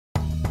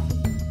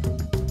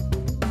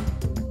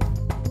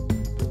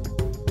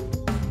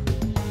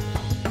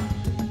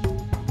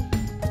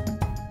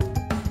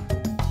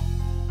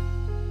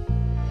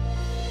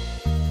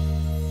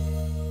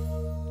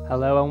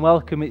Hello and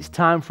welcome. It's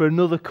time for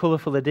another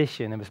colourful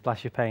edition of A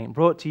Splash of Paint,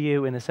 brought to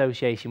you in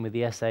association with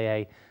the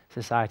SAA,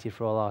 Society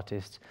for All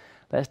Artists.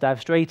 Let's dive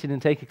straight in and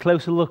take a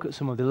closer look at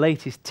some of the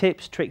latest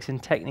tips, tricks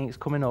and techniques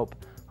coming up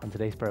on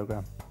today's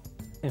programme.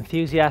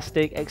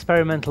 Enthusiastic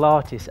experimental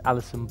artist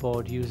Alison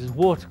Board uses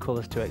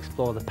watercolours to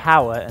explore the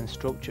power and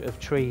structure of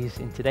trees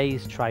in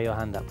today's Try Your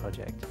Hand At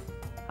project.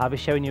 I'll be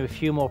showing you a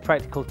few more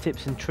practical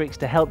tips and tricks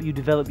to help you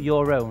develop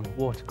your own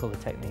watercolour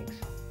techniques.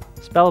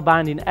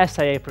 Spellbinding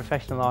SAA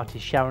professional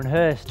artist Sharon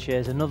Hurst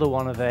shares another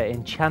one of her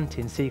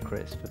enchanting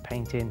secrets for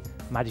painting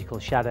magical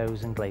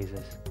shadows and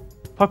glazes.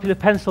 Popular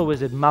pencil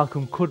wizard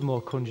Malcolm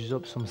Cudmore conjures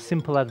up some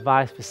simple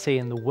advice for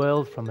seeing the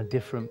world from a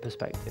different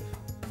perspective.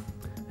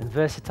 And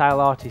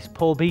versatile artist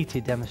Paul Beattie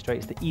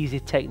demonstrates the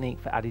easy technique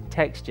for adding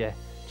texture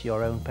to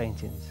your own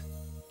paintings.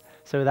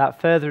 So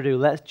without further ado,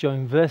 let's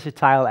join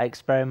versatile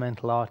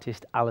experimental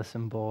artist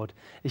Alison Board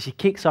as she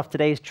kicks off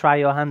today's Try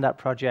Your Hand At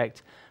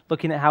project,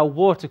 looking at how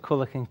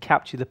watercolour can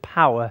capture the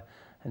power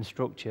and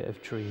structure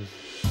of trees.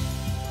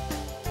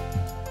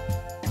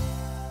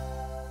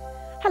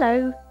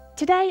 Hello,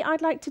 today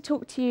I'd like to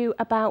talk to you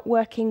about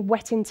working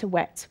wet into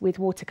wet with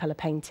watercolour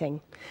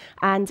painting.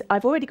 And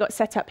I've already got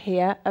set up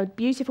here a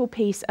beautiful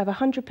piece of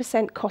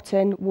 100%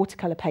 cotton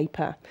watercolour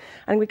paper.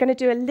 And we're going to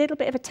do a little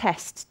bit of a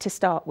test to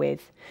start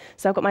with.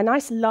 So I've got my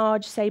nice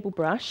large sable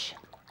brush,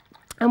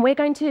 and we're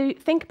going to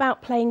think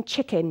about playing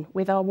chicken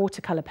with our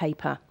watercolour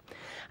paper.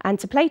 And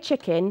to play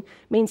chicken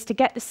means to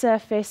get the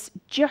surface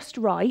just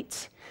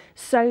right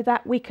so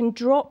that we can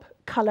drop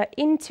colour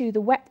into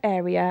the wet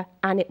area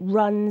and it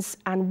runs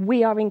and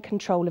we are in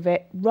control of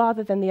it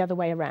rather than the other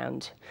way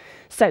around.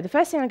 So the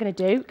first thing I'm going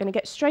to do, I'm going to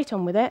get straight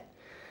on with it,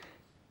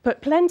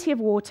 put plenty of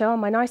water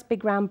on my nice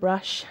big round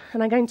brush,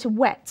 and I'm going to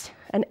wet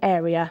an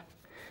area.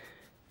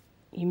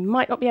 You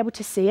might not be able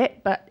to see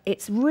it, but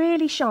it's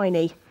really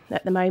shiny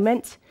at the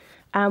moment.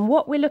 And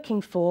what we're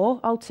looking for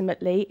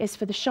ultimately is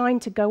for the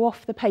shine to go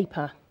off the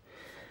paper.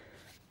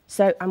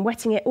 So I'm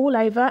wetting it all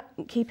over,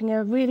 keeping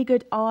a really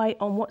good eye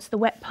on what's the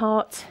wet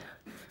part,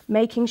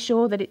 making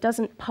sure that it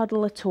doesn't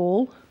puddle at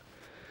all,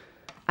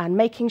 and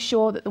making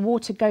sure that the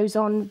water goes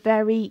on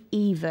very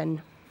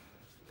even.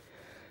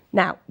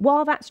 Now,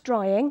 while that's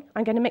drying,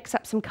 I'm going to mix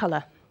up some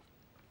colour.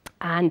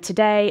 And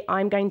today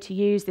I'm going to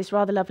use this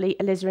rather lovely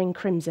alizarin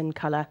crimson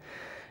colour.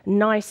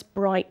 Nice,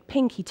 bright,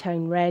 pinky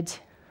tone red.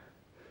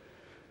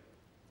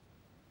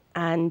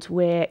 And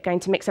we're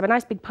going to mix up a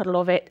nice big puddle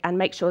of it and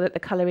make sure that the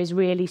colour is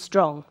really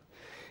strong.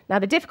 Now,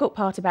 the difficult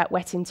part about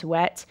wet into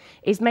wet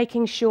is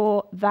making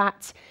sure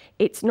that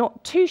it's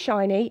not too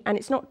shiny and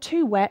it's not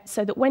too wet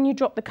so that when you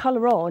drop the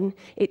colour on,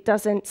 it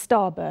doesn't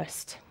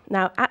starburst.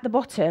 Now, at the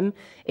bottom,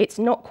 it's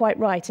not quite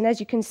right. And as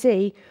you can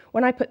see,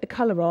 when I put the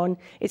colour on,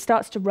 it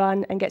starts to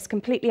run and gets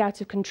completely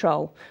out of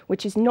control,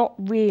 which is not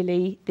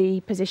really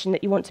the position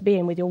that you want to be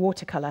in with your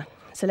watercolour.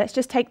 So let's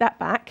just take that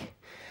back.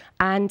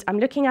 And I'm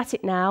looking at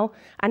it now,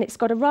 and it's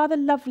got a rather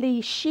lovely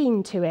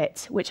sheen to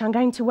it, which I'm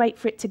going to wait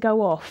for it to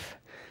go off.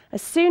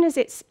 As soon as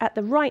it's at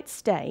the right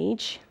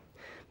stage,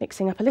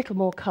 mixing up a little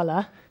more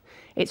colour,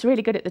 it's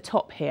really good at the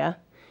top here.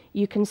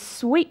 You can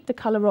sweep the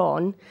colour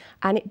on,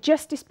 and it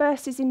just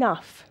disperses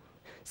enough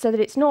so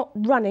that it's not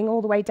running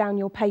all the way down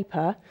your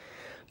paper,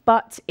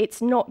 but it's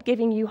not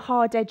giving you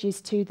hard edges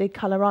to the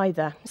colour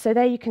either. So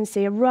there you can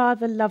see a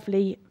rather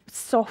lovely,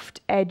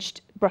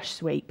 soft-edged brush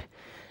sweep.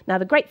 Now,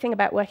 the great thing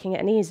about working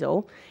at an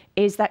easel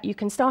is that you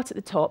can start at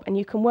the top and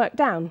you can work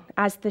down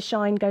as the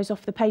shine goes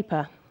off the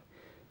paper.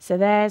 So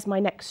there's my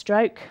next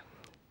stroke.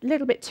 A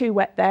little bit too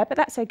wet there, but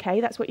that's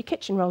okay. That's what your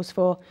kitchen roll's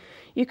for.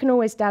 You can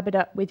always dab it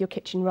up with your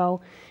kitchen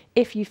roll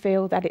if you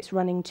feel that it's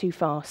running too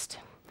fast.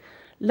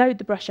 Load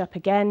the brush up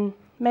again,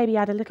 maybe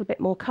add a little bit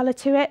more colour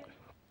to it.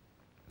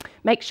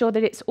 Make sure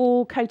that it's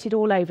all coated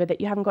all over, that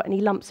you haven't got any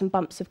lumps and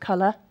bumps of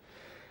colour.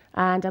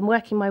 And I'm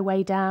working my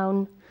way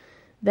down.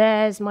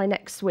 There's my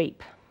next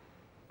sweep.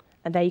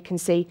 And there you can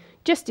see,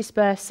 just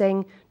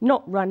dispersing,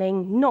 not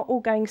running, not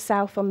all going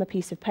south on the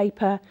piece of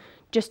paper,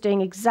 just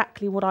doing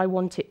exactly what I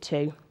want it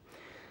to.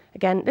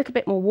 Again, a little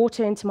bit more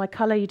water into my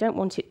colour, you don't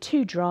want it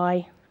too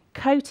dry.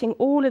 Coating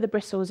all of the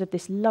bristles of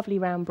this lovely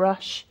round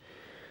brush.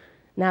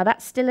 Now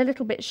that's still a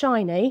little bit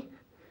shiny,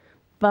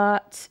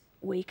 but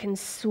we can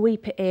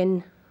sweep it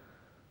in.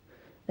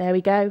 There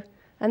we go.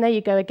 And there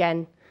you go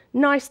again.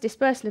 Nice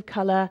dispersal of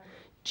colour,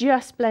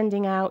 just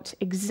blending out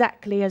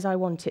exactly as I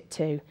want it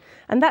to.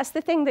 And that's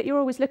the thing that you're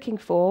always looking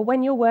for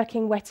when you're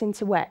working wet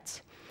into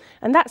wet.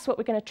 And that's what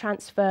we're going to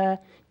transfer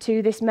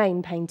to this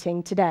main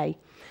painting today.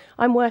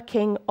 I'm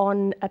working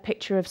on a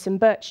picture of some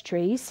birch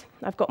trees.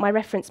 I've got my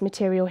reference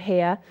material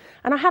here,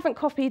 and I haven't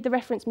copied the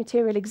reference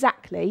material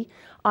exactly.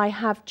 I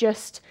have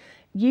just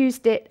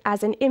used it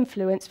as an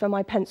influence for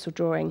my pencil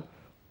drawing.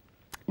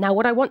 Now,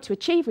 what I want to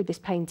achieve with this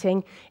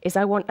painting is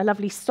I want a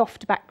lovely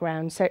soft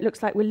background, so it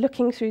looks like we're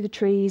looking through the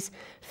trees,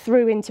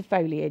 through into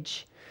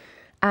foliage.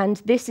 And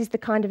this is the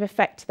kind of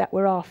effect that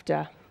we're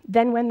after.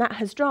 Then when that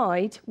has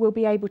dried, we'll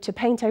be able to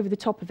paint over the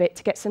top of it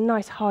to get some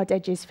nice hard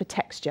edges for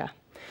texture.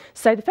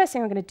 So the first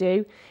thing I'm going to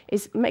do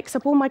is mix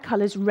up all my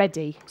colours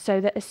ready,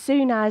 so that as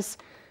soon as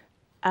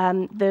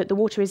the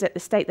water is at the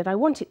state that I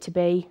want it to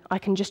be, I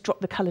can just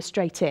drop the colour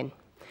straight in.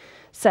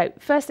 So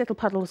first little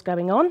puddle's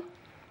going on.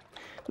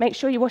 Make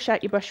sure you wash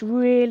out your brush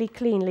really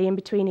cleanly in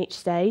between each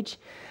stage.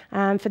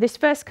 For this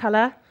first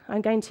colour,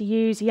 I'm going to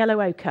use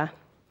yellow ochre,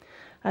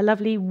 a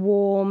lovely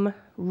warm,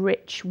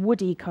 rich,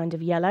 woody kind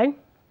of yellow.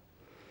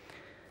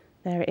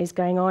 There it is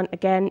going on.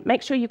 Again,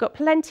 make sure you've got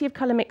plenty of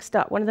colour mixed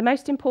up. One of the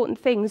most important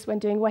things when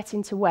doing wet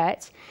into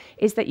wet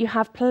is that you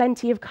have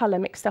plenty of colour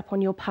mixed up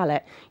on your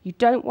palette. You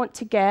don't want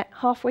to get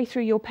halfway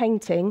through your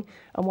painting,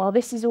 and while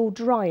this is all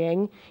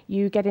drying,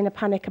 you get in a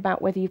panic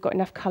about whether you've got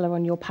enough colour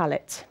on your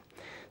palette.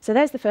 So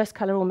there's the first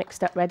colour all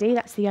mixed up ready.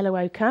 That's the yellow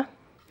ochre.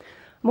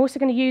 I'm also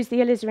going to use the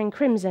alizarin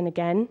crimson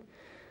again,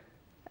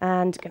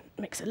 and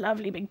mix a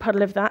lovely big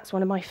puddle of that. It's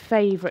one of my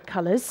favourite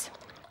colours.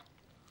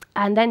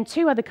 And then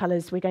two other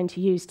colours we're going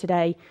to use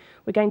today.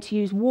 We're going to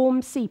use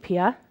warm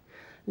sepia,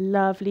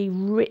 lovely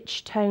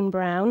rich tone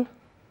brown.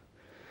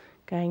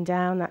 Going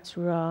down, that's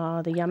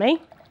rather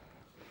yummy.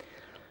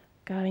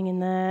 Going in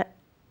there,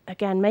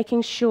 again,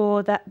 making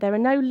sure that there are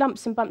no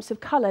lumps and bumps of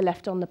colour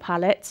left on the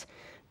palette,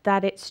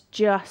 that it's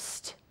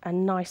just a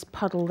nice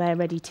puddle there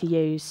ready to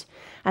use.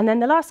 And then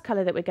the last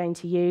colour that we're going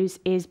to use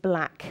is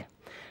black.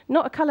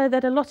 Not a colour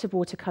that a lot of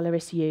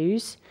watercolourists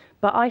use,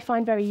 but I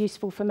find very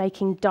useful for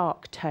making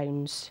dark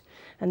tones.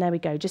 And there we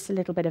go, just a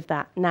little bit of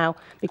that. Now,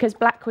 because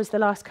black was the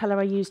last colour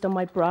I used on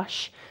my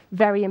brush,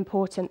 very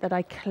important that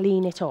I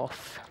clean it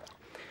off.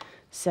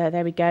 So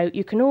there we go.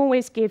 You can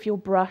always give your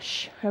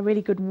brush a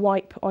really good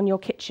wipe on your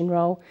kitchen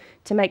roll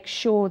to make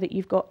sure that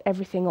you've got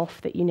everything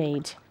off that you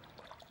need.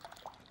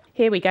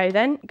 Here we go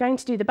then. I'm going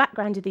to do the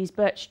background of these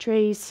birch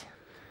trees,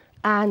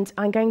 and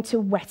I'm going to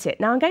wet it.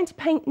 Now I'm going to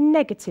paint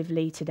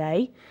negatively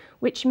today,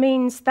 which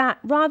means that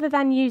rather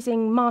than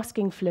using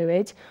masking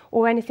fluid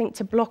or anything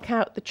to block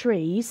out the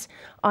trees,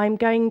 I'm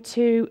going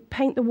to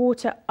paint the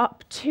water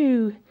up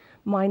to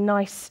my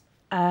nice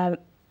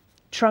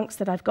trunks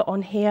that I've got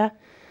on here,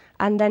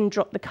 and then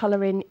drop the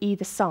colour in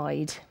either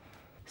side.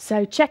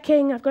 So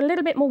checking, I've got a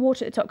little bit more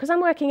water at the top, because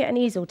I'm working at an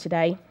easel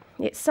today.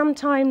 It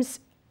sometimes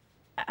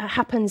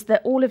happens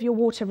that all of your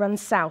water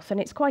runs south,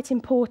 and it's quite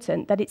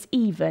important that it's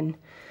even.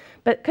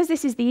 But because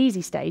this is the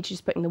easy stage,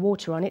 just putting the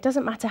water on, it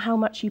doesn't matter how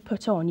much you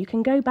put on. You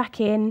can go back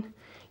in,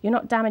 you're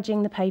not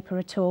damaging the paper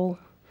at all,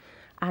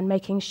 and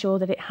making sure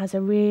that it has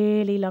a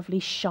really lovely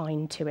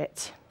shine to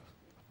it.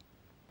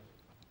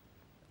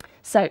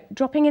 So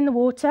dropping in the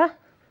water,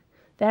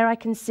 there I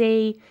can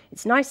see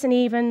it's nice and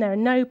even, there are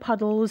no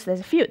puddles, there's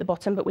a few at the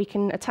bottom, but we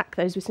can attack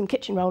those with some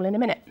kitchen roll in a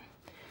minute.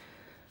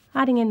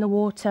 Adding in the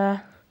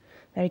water,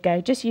 there we go,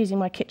 just using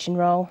my kitchen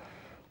roll,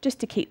 just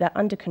to keep that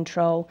under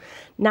control.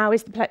 Now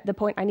is the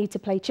point I need to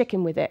play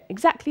chicken with it,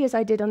 exactly as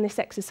I did on this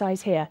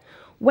exercise here,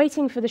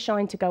 waiting for the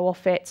shine to go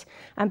off it.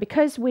 And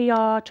because we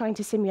are trying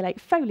to simulate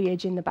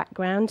foliage in the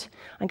background,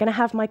 I'm going to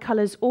have my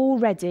colours all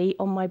ready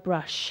on my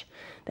brush.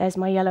 There's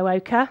my yellow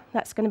ochre,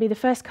 that's going to be the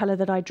first colour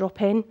that I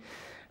drop in.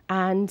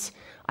 And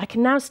I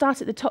can now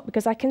start at the top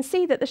because I can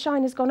see that the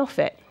shine has gone off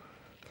it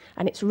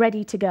and it's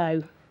ready to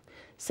go.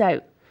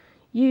 So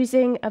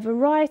using a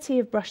variety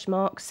of brush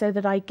marks so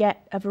that I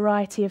get a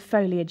variety of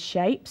foliage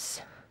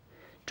shapes,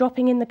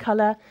 dropping in the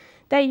colour.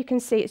 There you can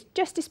see it's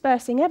just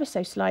dispersing ever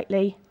so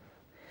slightly,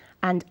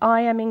 and I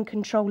am in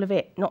control of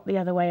it, not the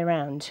other way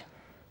around.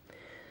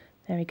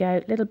 There we go,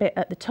 a little bit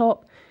at the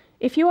top.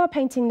 If you are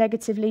painting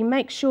negatively,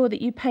 make sure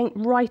that you paint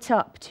right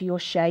up to your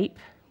shape.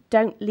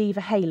 Don't leave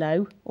a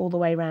halo all the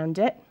way around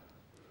it.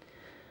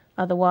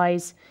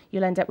 Otherwise,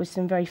 you'll end up with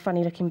some very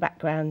funny looking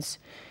backgrounds.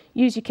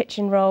 Use your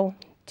kitchen roll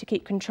to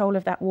keep control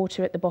of that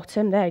water at the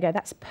bottom. There you go,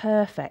 that's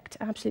perfect,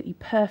 absolutely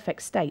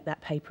perfect state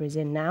that paper is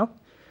in now.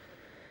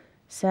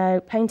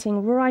 So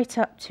painting right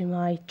up to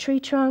my tree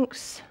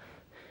trunks.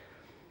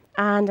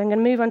 And I'm going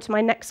to move on to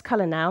my next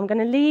colour now. I'm going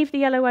to leave the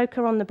yellow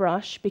ochre on the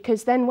brush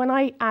because then when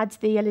I add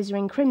the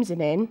alizarin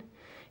crimson in,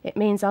 it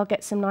means I'll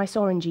get some nice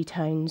orangey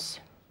tones.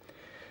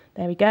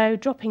 There we go,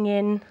 dropping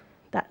in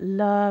that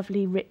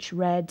lovely rich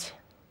red.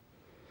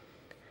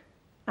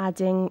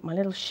 Adding my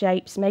little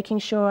shapes, making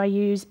sure I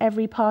use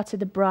every part of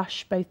the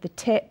brush, both the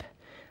tip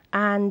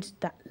and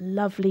that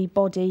lovely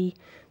body,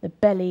 the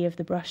belly of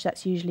the brush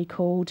that's usually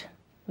called,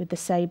 with the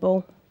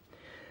sable.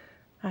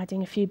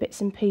 Adding a few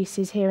bits and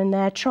pieces here and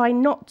there. Try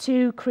not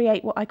to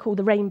create what I call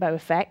the rainbow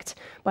effect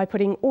by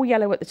putting all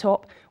yellow at the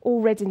top,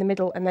 all red in the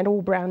middle and then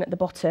all brown at the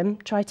bottom.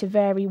 Try to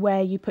vary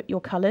where you put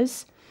your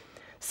colours.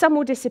 Some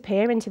will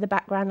disappear into the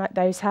background like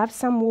those have,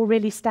 some will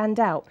really stand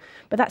out.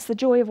 But that's the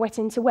joy of wet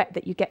into wet,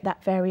 that you get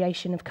that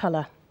variation of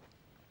colour.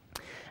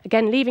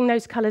 Again, leaving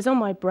those colours on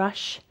my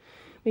brush,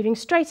 moving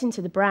straight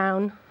into the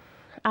brown,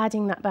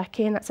 adding that back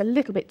in. That's a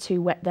little bit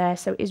too wet there,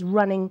 so it is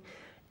running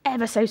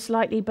ever so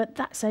slightly, but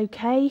that's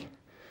okay.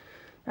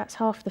 That's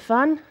half the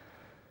fun.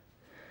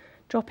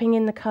 Dropping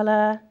in the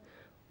colour,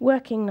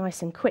 working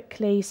nice and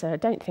quickly, so I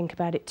don't think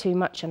about it too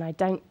much and I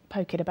don't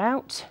poke it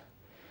about.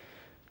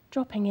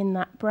 Dropping in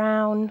that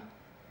brown.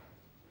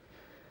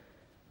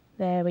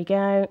 There we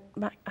go,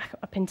 back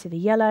up into the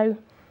yellow.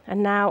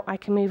 And now I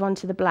can move on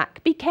to the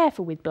black. Be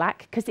careful with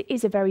black because it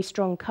is a very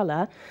strong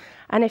colour.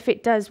 And if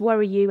it does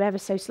worry you ever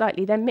so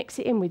slightly, then mix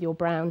it in with your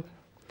brown.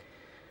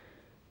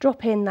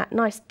 Drop in that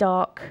nice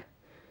dark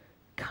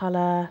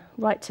colour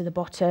right to the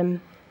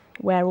bottom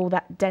where all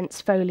that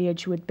dense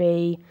foliage would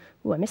be.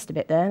 Oh, I missed a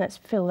bit there. Let's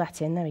fill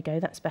that in. There we go.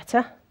 That's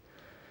better.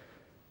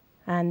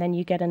 And then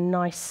you get a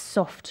nice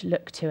soft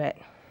look to it.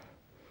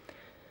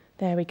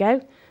 There we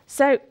go.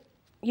 So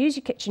use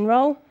your kitchen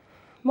roll,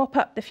 mop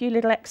up the few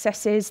little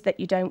excesses that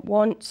you don't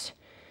want,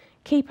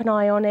 keep an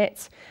eye on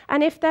it,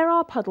 and if there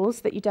are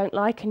puddles that you don't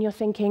like and you're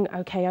thinking,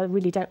 okay, I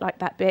really don't like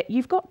that bit,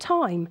 you've got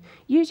time.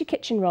 Use your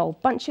kitchen roll,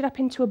 bunch it up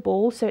into a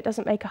ball so it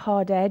doesn't make a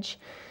hard edge,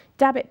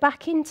 dab it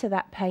back into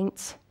that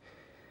paint,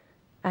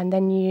 and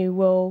then you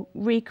will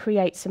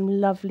recreate some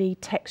lovely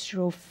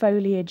textural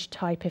foliage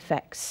type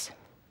effects.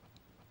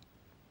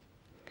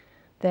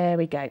 There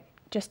we go.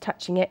 Just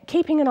touching it,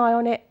 keeping an eye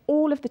on it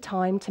all of the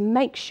time to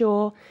make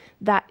sure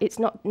that it's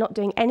not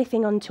doing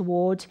anything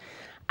untoward.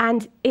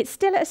 And it's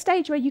still at a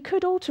stage where you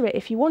could alter it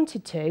if you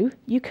wanted to.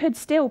 You could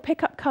still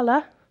pick up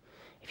colour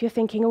if you're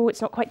thinking, oh,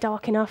 it's not quite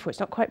dark enough or it's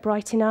not quite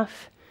bright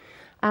enough.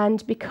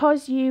 And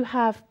because you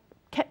have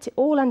kept it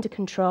all under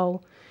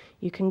control,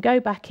 you can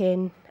go back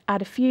in,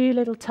 add a few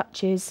little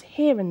touches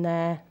here and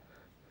there,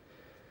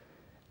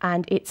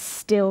 and it's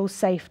still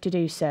safe to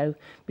do so.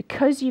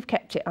 Because you've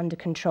kept it under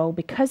control,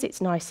 because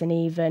it's nice and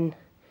even,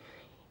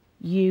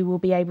 you will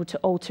be able to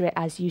alter it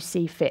as you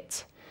see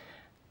fit.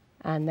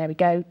 And there we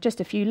go,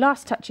 just a few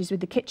last touches with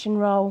the kitchen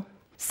roll.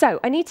 So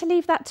I need to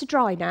leave that to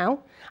dry now,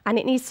 and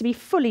it needs to be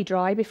fully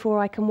dry before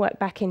I can work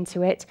back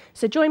into it.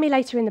 So join me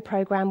later in the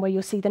programme where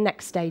you'll see the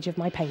next stage of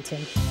my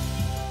painting.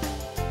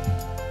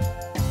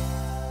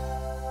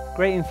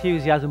 Great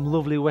enthusiasm,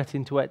 lovely wet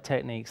into wet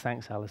techniques.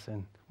 Thanks,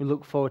 Alison. We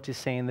look forward to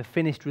seeing the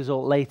finished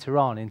result later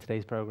on in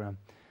today's programme.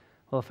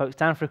 Well, folks,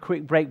 time for a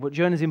quick break, but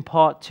join us in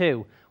part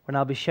 2, when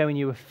I'll be showing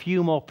you a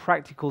few more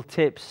practical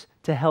tips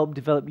to help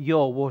develop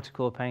your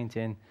watercolour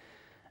painting.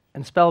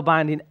 And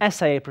spellbinding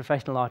SAA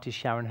professional artist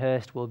Sharon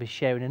Hurst will be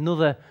sharing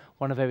another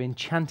one of her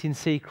enchanting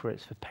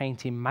secrets for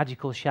painting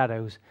magical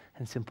shadows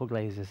and simple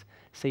glazes.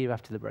 See you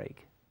after the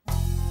break.